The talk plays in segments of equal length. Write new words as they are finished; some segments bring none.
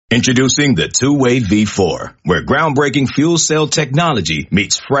Introducing the two-way V4, where groundbreaking fuel cell technology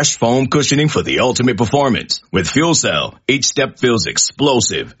meets fresh foam cushioning for the ultimate performance. With fuel cell, each step feels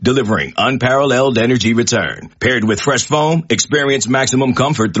explosive, delivering unparalleled energy return. Paired with fresh foam, experience maximum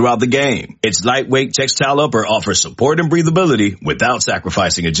comfort throughout the game. Its lightweight textile upper offers support and breathability without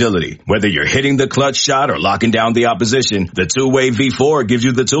sacrificing agility. Whether you're hitting the clutch shot or locking down the opposition, the two-way V4 gives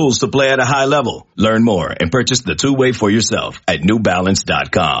you the tools to play at a high level. Learn more and purchase the two-way for yourself at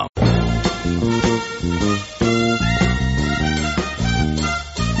newbalance.com.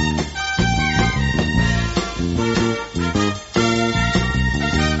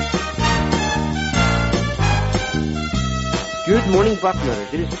 Good morning,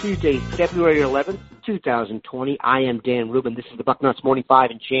 Bucknutters. It is Tuesday, February 11th, 2020. I am Dan Rubin. This is the Bucknuts Morning 5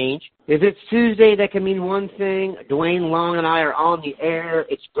 and Change. If it's Tuesday, that can mean one thing. Duane Long and I are on the air.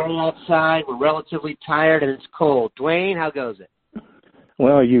 It's gray outside. We're relatively tired, and it's cold. Duane, how goes it?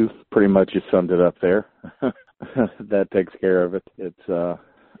 Well, you pretty much just summed it up there. That takes care of it. It's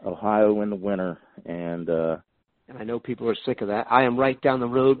Ohio in the winter, and I know people are sick of that. I am right down the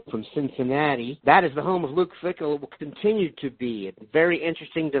road from Cincinnati. That is the home of Luke Fickell. It will continue to be a very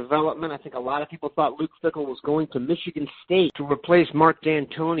interesting development. I think a lot of people thought Luke Fickell was going to Michigan State to replace Mark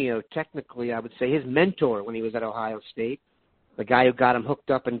Dantonio, technically, I would say, his mentor when he was at Ohio State, the guy who got him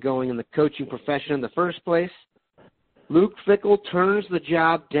hooked up and going in the coaching profession in the first place. Luke Fickell turns the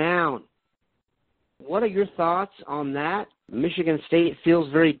job down. What are your thoughts on that? Michigan State feels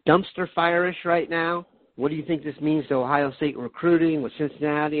very dumpster fire-ish right now. What do you think this means to Ohio State recruiting with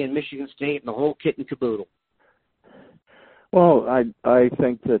Cincinnati and Michigan State and the whole kit and caboodle? Well, I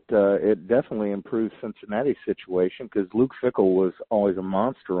think that it definitely improves Cincinnati's situation because Luke Fickell was always a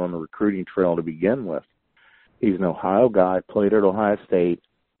monster on the recruiting trail to begin with. He's an Ohio guy, played at Ohio State,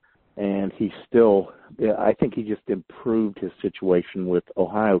 and he still, I think he just improved his situation with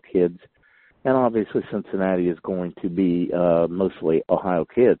Ohio kids. And obviously Cincinnati is going to be mostly Ohio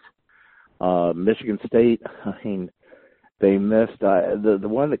kids. Michigan State, I mean, they missed. The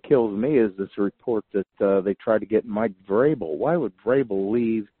one that kills me is this report that they tried to get Mike Vrabel. Why would Vrabel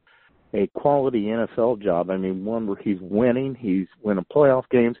leave a quality NFL job? I mean, one where he's winning playoff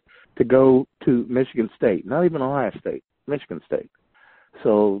games, to go to Michigan State, not even Ohio State, Michigan State.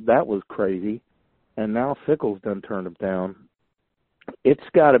 So that was crazy. And now Fickell's done turned him down. It's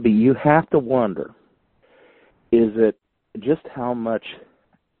got to be, you have to wonder, is it just how much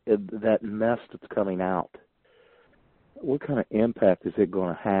that mess that's coming out, what kind of impact is it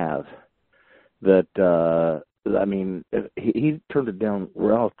going to have? That, I mean, he turned it down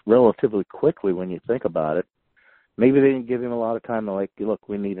relatively quickly when you think about it. Maybe they didn't give him a lot of time to, like, look,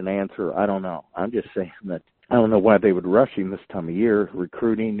 we need an answer. I don't know. I'm just saying that I don't know why they would rush him this time of year.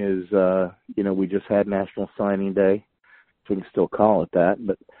 Recruiting is, we just had National Signing Day, if we can still call it that.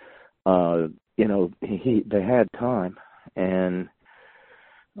 But, they had time, and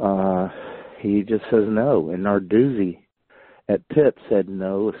he just says no. And Narduzzi at Pitt said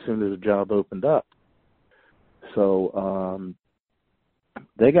no as soon as the job opened up. So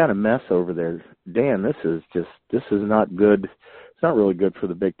they got a mess over there. Dan, this is not good. It's not really good for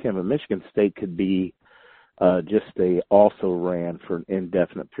the Big Ten. But Michigan State could be just they also ran for an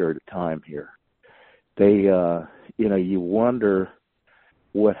indefinite period of time here. They, you wonder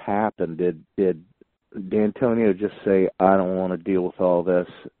what happened. Did Dantonio just say, I don't want to deal with all this,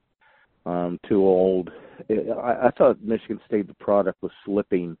 I'm too old? I thought Michigan State, the product, was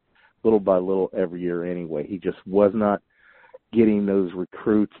slipping little by little every year anyway. He just was not getting those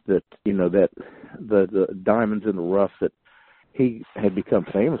recruits that, that the diamonds in the rough that he had become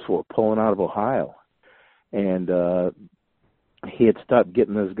famous for, pulling out of Ohio. And he had stopped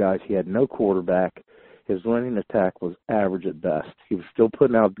getting those guys. He had no quarterback. His running attack was average at best. He was still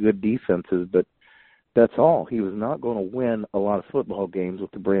putting out good defenses, but that's all. He was not going to win a lot of football games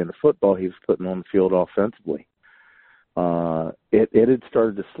with the brand of football he was putting on the field offensively. It had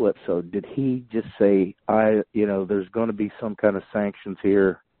started to slip. So did he just say, there's going to be some kind of sanctions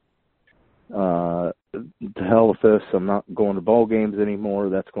here? To hell with this. I'm not going to ball games anymore.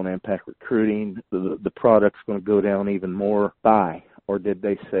 That's going to impact recruiting. The product's going to go down even more. Bye. Or did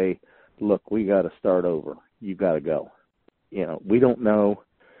they say, look, we got to start over. You got to go. We don't know.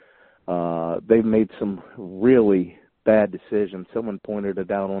 They've made some really bad decisions. Someone pointed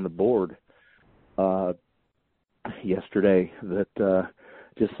it out on the board yesterday that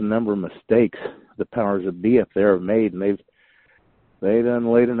just a number of mistakes the powers that be up there have made, and they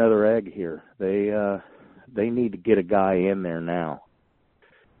done laid another egg here. They need to get a guy in there now.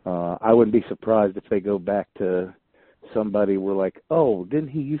 I wouldn't be surprised if they go back to somebody were like, oh, didn't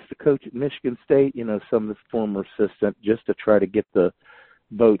he used to coach at Michigan State? Some of the former assistant, just to try to get the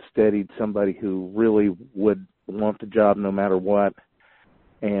boat steadied, somebody who really would want the job no matter what,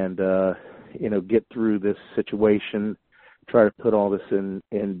 and get through this situation, try to put all this in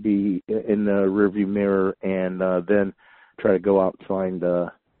the rearview mirror, and then try to go out and find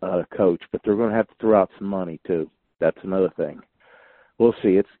a coach. But they're going to have to throw out some money too. That's another thing. We'll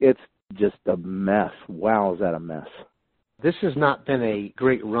see. It's just a mess. Wow, is that a mess? This has not been a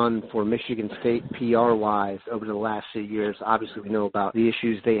great run for Michigan State PR-wise over the last few years. Obviously, we know about the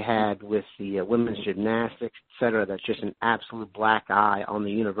issues they had with the women's gymnastics, et cetera. That's just an absolute black eye on the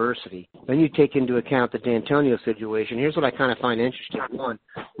university. Then you take into account the Dantonio situation. Here's what I kind of find interesting. One,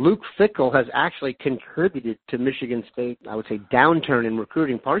 Luke Fickell has actually contributed to Michigan State, I would say, downturn in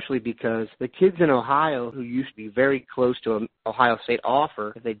recruiting, partially because the kids in Ohio who used to be very close to an Ohio State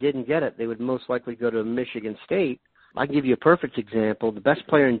offer, if they didn't get it, they would most likely go to Michigan State. I'll give you a perfect example. The best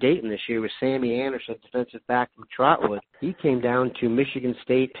player in Dayton this year was Sammy Anderson, defensive back from Trotwood. He came down to Michigan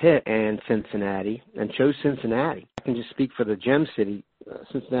State, Pitt, and Cincinnati, and chose Cincinnati. I can just speak for the Gem City.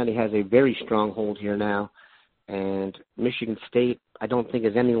 Cincinnati has a very strong hold here now, and Michigan State, I don't think,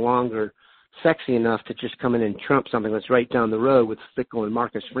 is any longer sexy enough to just come in and trump something that's right down the road with Fickell and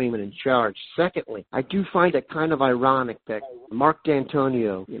Marcus Freeman in charge. Secondly, I do find it kind of ironic that Mark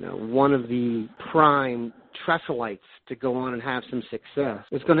Dantonio, one of the prime Tresselites to go on and have some success,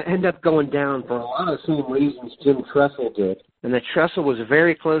 is going to end up going down for a lot of the same reasons Jim Tressel did. And that Tressel was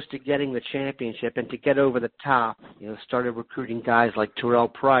very close to getting the championship, and to get over the top, started recruiting guys like Terrell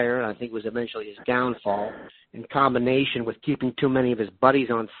Pryor, and I think it was eventually his downfall, in combination with keeping too many of his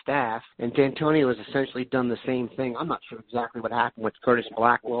buddies on staff. And Dantonio has essentially done the same thing. I'm not sure exactly what happened with Curtis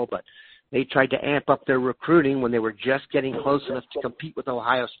Blackwell, but they tried to amp up their recruiting when they were just getting close enough to compete with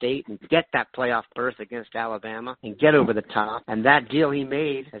Ohio State and get that playoff berth against Alabama and get over the top. And that deal he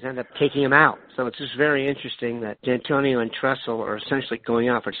made has ended up taking him out. So it's just very interesting that Dantonio and Tressel are essentially going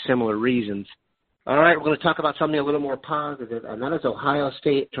out for similar reasons. All right, we're going to talk about something a little more positive, and that is Ohio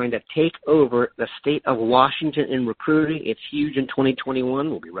State trying to take over the state of Washington in recruiting. It's huge in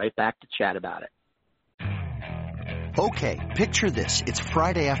 2021. We'll be right back to chat about it. Okay, picture this. It's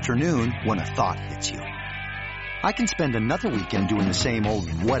Friday afternoon when a thought hits you. I can spend another weekend doing the same old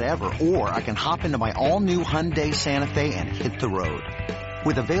whatever, or I can hop into my all-new Hyundai Santa Fe and hit the road.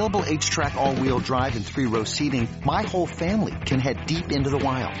 With available H-Track all-wheel drive and 3-row seating, my whole family can head deep into the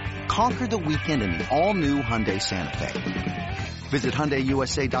wild. Conquer the weekend in the all-new Hyundai Santa Fe. Visit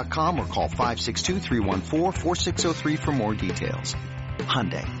HyundaiUSA.com or call 562-314-4603 for more details.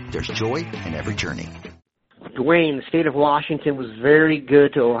 Hyundai, there's joy in every journey. Duane, the state of Washington was very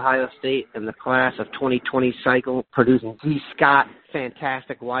good to Ohio State in the class of 2020 cycle, producing D. Scott,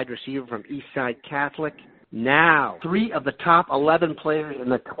 fantastic wide receiver from Eastside Catholic. Now, 3 of the top 11 players in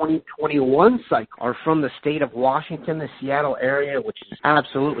the 2021 cycle are from the state of Washington, the Seattle area, which is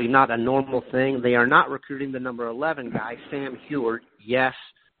absolutely not a normal thing. They are not recruiting the number 11 guy, Sam Heward. Yes,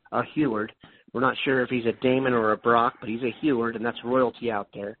 a Heward. We're not sure if he's a Damon or a Brock, but he's a Heward, and that's royalty out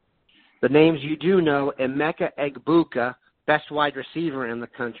there. The names you do know, Emeka Egbuka, best wide receiver in the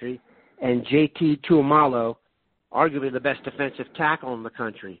country, and JT Tuamalo, arguably the best defensive tackle in the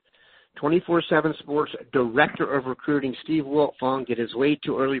country. 24/7 Sports Director of Recruiting Steve Wiltfong did his way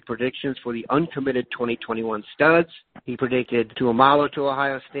too early predictions for the uncommitted 2021 studs. He predicted Tuamalo to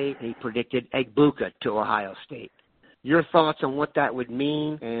Ohio State, and he predicted Egbuka to Ohio State. Your thoughts on what that would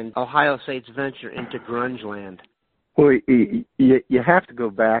mean and Ohio State's venture into grunge land? Well, you have to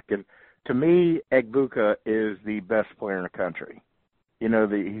go back, and to me, Egbuka is the best player in the country.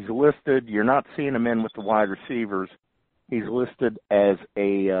 He's listed. You're not seeing him in with the wide receivers. He's listed as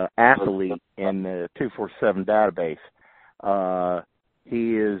a athlete in the 247 database.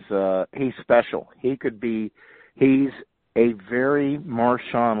 He's special. He's a very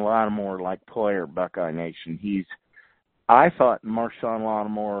Marshawn Lattimore-like player, Buckeye Nation. I thought Marshawn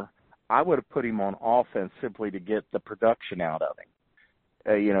Lattimore, I would have put him on offense simply to get the production out of him.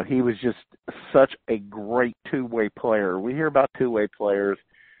 He was just such a great two-way player. We hear about two-way players,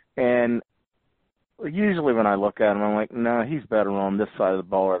 and usually when I look at him, I'm like, no, he's better on this side of the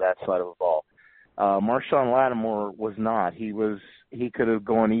ball or that side of the ball. Marshawn Lattimore was not. He could have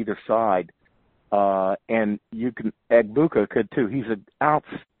gone either side, and Egbuka could too. He's an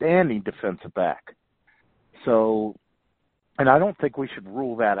outstanding defensive back. So, and I don't think we should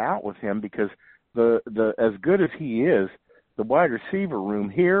rule that out with him, because the as good as he is, the wide receiver room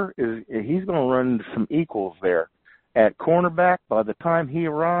here he's going to run into some equals there. At cornerback, by the time he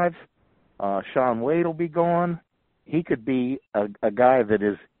arrives, Shaun Wade will be gone. He could be a guy that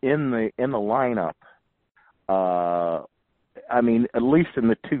is in the lineup. At least in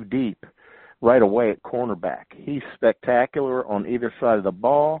the 2 deep. right away at cornerback. He's spectacular on either side of the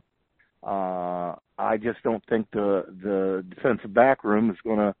ball. I just don't think the defensive back room is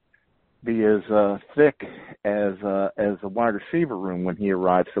going to be as thick as the wide receiver room when he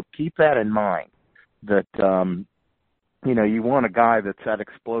arrives. So keep that in mind, that you want a guy that's that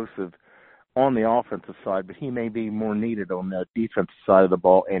explosive on the offensive side, but he may be more needed on the defensive side of the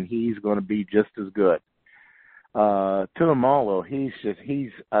ball, and he's going to be just as good. Tuamalo,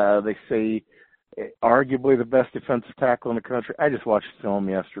 they say, arguably the best defensive tackle in the country. I just watched film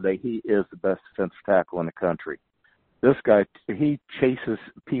yesterday. He is the best defensive tackle in the country. This guy, he chases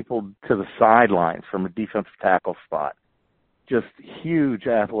people to the sidelines from a defensive tackle spot. Just huge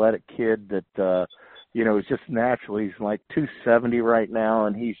athletic kid that, is just naturally, he's like 270 right now,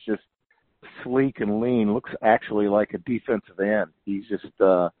 and he's just sleek and lean, looks actually like a defensive end. He's just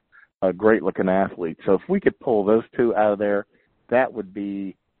a great-looking athlete. So if we could pull those two out of there, that would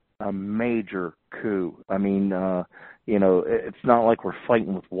be a major coup. I mean, it's not like we're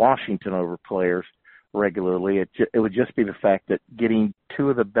fighting with Washington over players regularly. It would just be the fact that getting two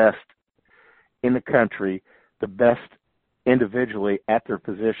of the best in the country, the best individually at their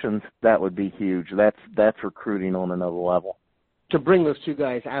positions, that would be huge. That's recruiting on another level. To bring those two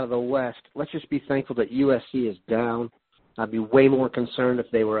guys out of the West, let's just be thankful that USC is down. I'd be way more concerned if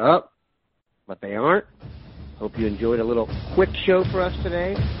they were up, but they aren't. Hope you enjoyed a little quick show for us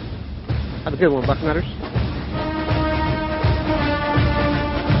today. Have a good one, Bucknutters.